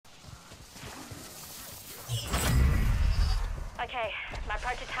Okay, my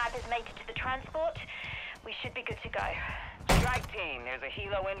prototype has made it to the transport. We should be good to go. Strike team, there's a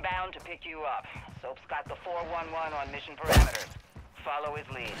helo inbound to pick you up. Soap's got the 411 on mission parameters. Follow his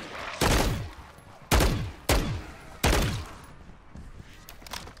lead.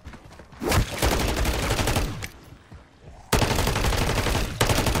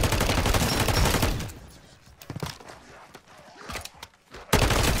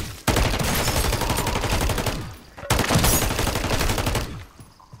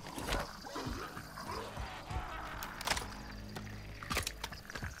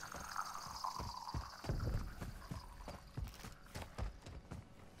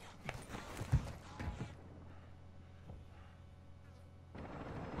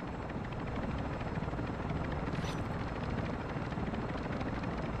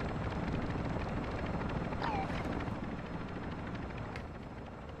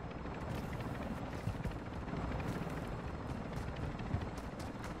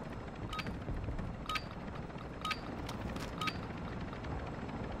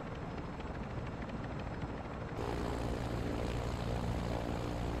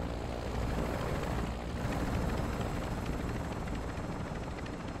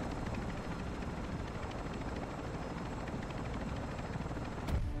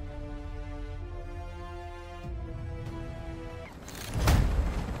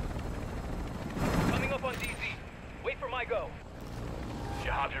 Go.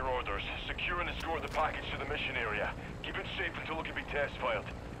 You have your orders. Secure and escort the package to the mission area. Keep it safe until it can be test filed.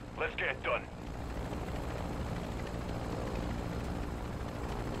 Let's get it done.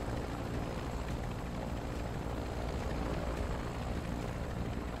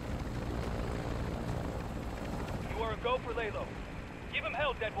 You are a go for Laylo. Give him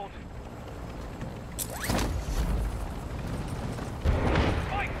hell, Deadbolt.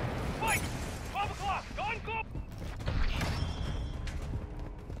 Fight! Fight! 12 o'clock! Gone, go!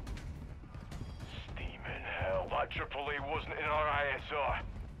 That AAA wasn't in our ISR.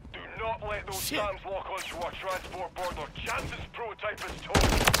 Do not let those SAMs lock onto our transport board or chances prototype is toast.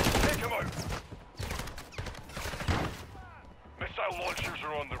 Take him out. Missile launchers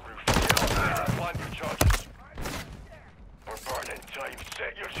are on the roof. Get up there and plant your charges. We're burning time.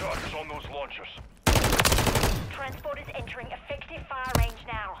 Set your charges on those launchers. Transport is entering effective fire range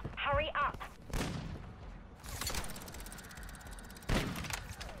now. Hurry up.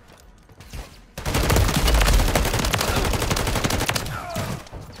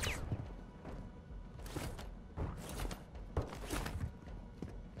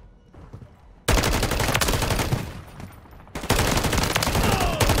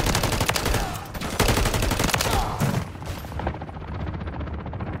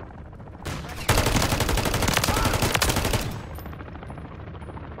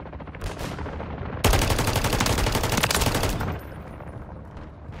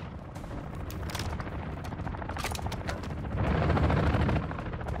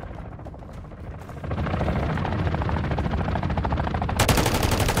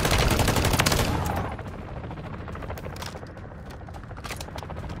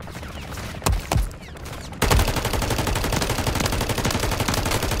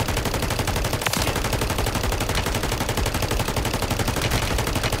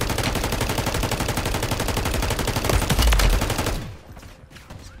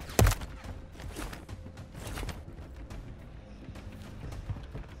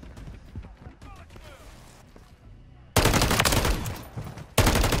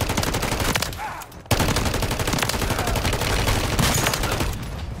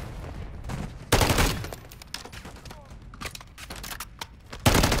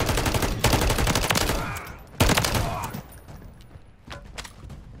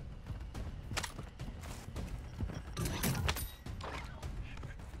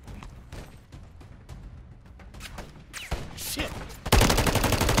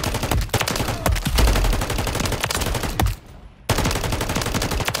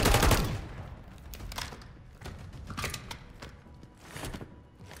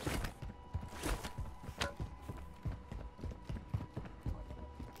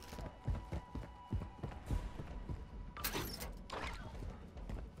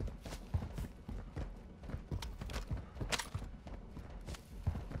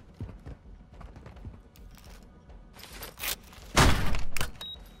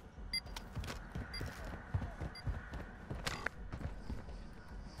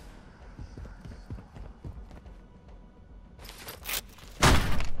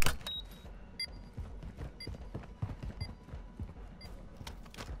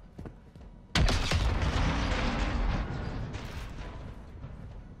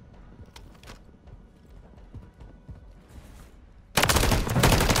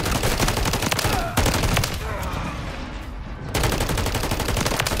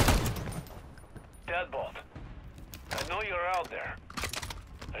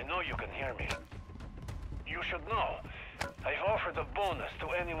 I know you can hear me. You should know, I've offered a bonus to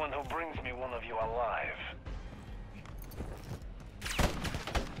anyone who brings me one of you alive.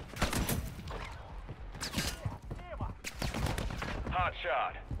 Hot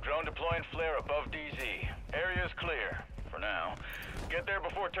shot. Drone deploying flare above DZ. Area's clear. For now. Get there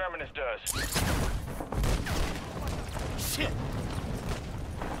before Terminus does. Shit!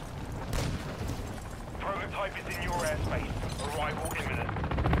 Prototype is in your airspace. Arrival imminent.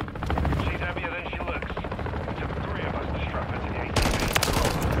 She's heavier than she looks. It took 3 of us to strap her to the ATV.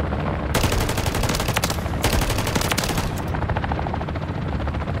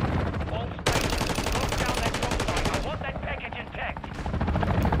 All stations, lock down that drop site. I want that package intact.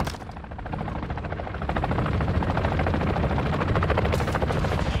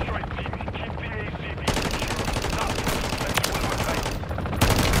 Straight TV. Keep the ACV secure. Nothing. That's what I say.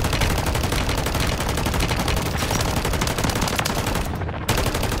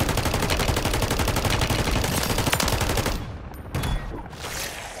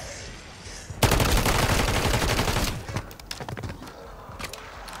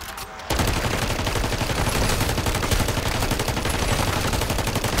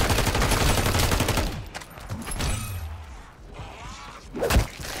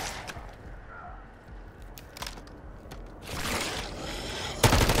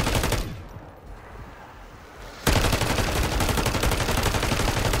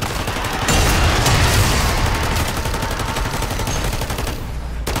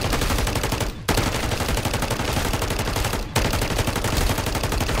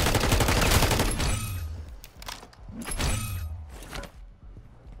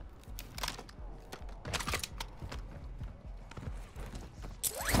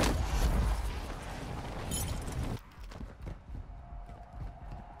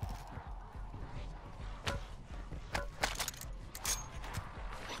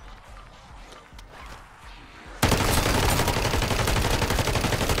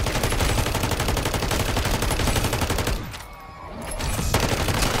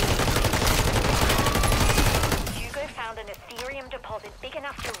 Big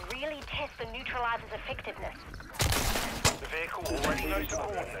enough to really test the neutralizer's effectiveness. The vehicle already knows the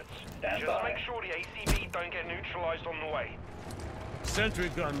coordinates. Just make sure the ACV don't get neutralized on the way. Sentry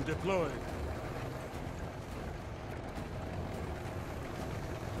gun deployed.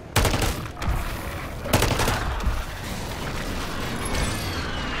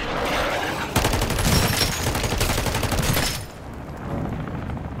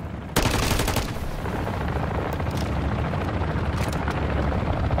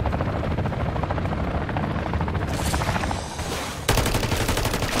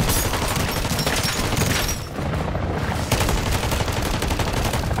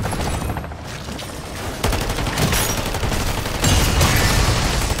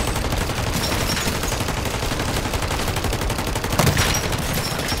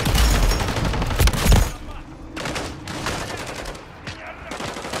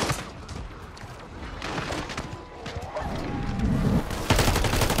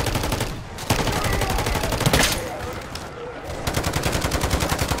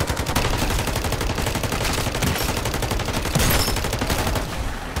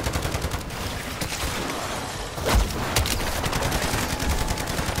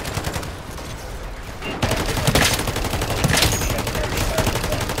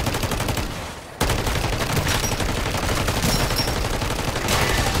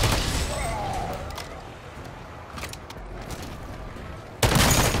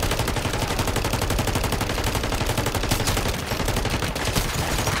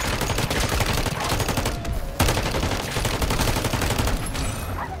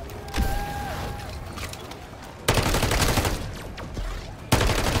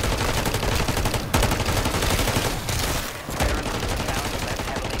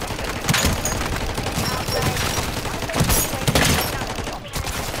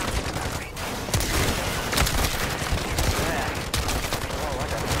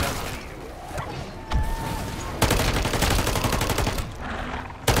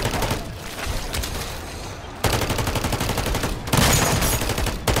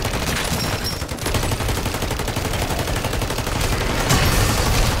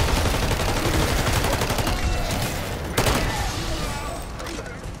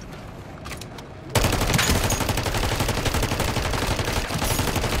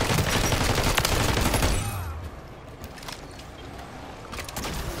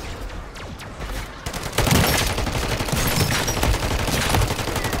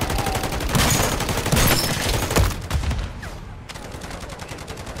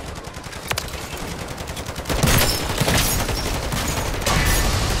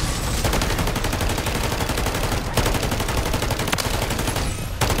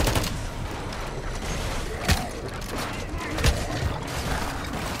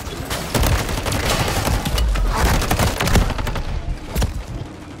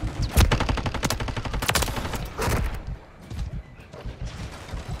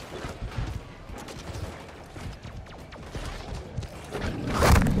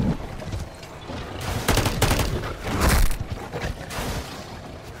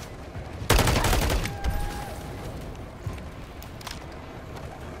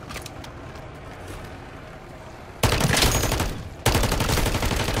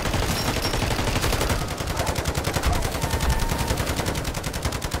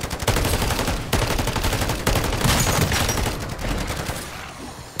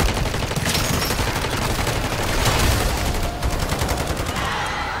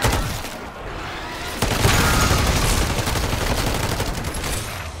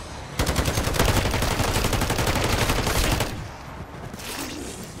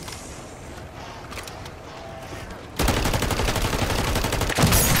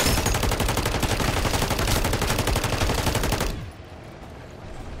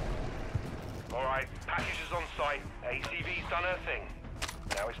 package is on site. ACV's done her thing.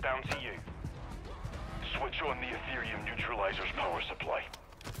 Now it's down to you. Switch on the Ethereum neutralizer's power supply.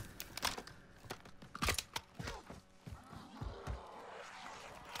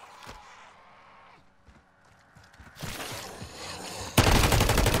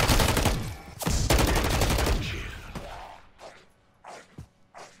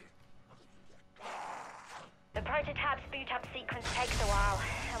 The prototype's boot-up sequence takes a while,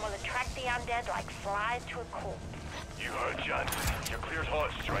 and will attract the undead like flies to a corpse. You heard, Johnson. You're cleared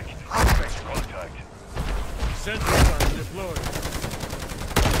hot strike. Expect contact. Sentry gun deployed.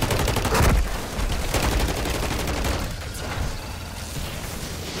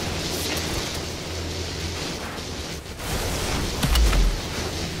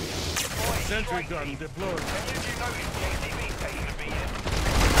 Sentry gun deployed. Any of you notice the ACV taking a beating?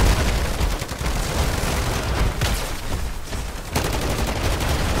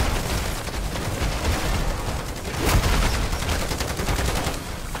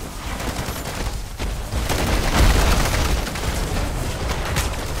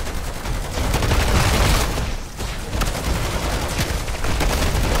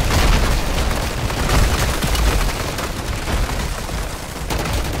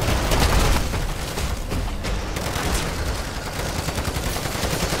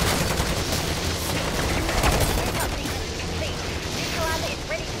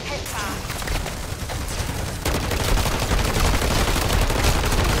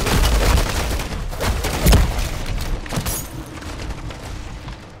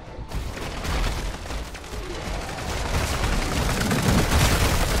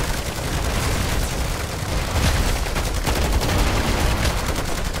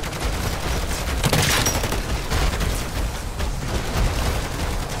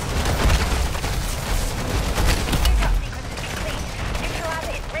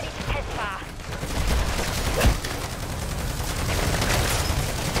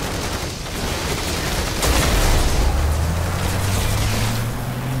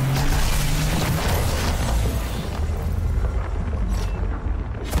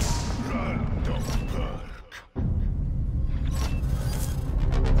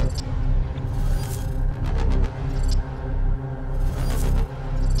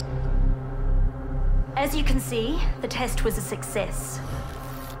 As you can see, the test was a success.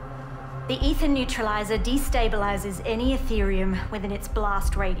 The ether neutralizer destabilizes any Ethereum within its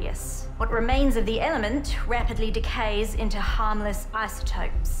blast radius. What remains of the element rapidly decays into harmless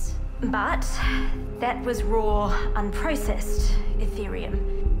isotopes. But that was raw, unprocessed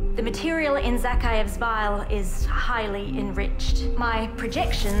Ethereum. The material in Zakhaev's vial is highly enriched. My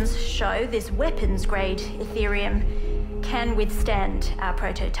projections show this weapons-grade Ethereum can withstand our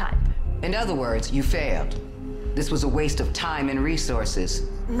prototype. In other words, you failed. This was a waste of time and resources.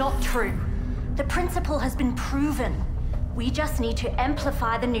 Not true. The principle has been proven. We just need to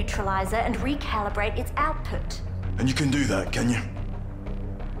amplify the neutralizer and recalibrate its output. And you can do that, can you?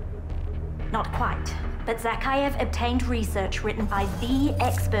 Not quite. But Zakhaev obtained research written by the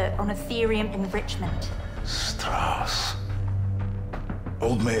expert on Ethereum enrichment. Strauss.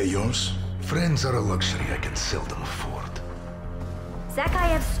 Old mate of yours? Friends are a luxury I can seldom afford.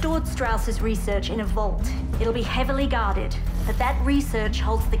 Zakhaev stored Strauss's research in a vault. It'll be heavily guarded, but that research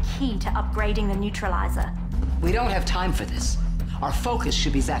holds the key to upgrading the neutralizer. We don't have time for this. Our focus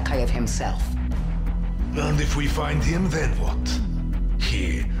should be Zakhaev himself. And if we find him, then what?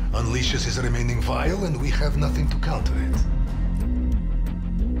 He unleashes his remaining vial and we have nothing to counter it.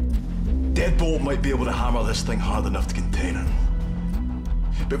 Deadbolt might be able to hammer this thing hard enough to contain it.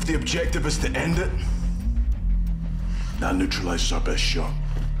 But if the objective is to end it, that neutralizes our best shot.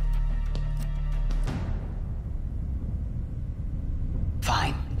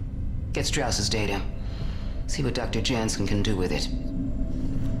 Fine. Get Strauss's data. See what Dr. Jansen can do with it.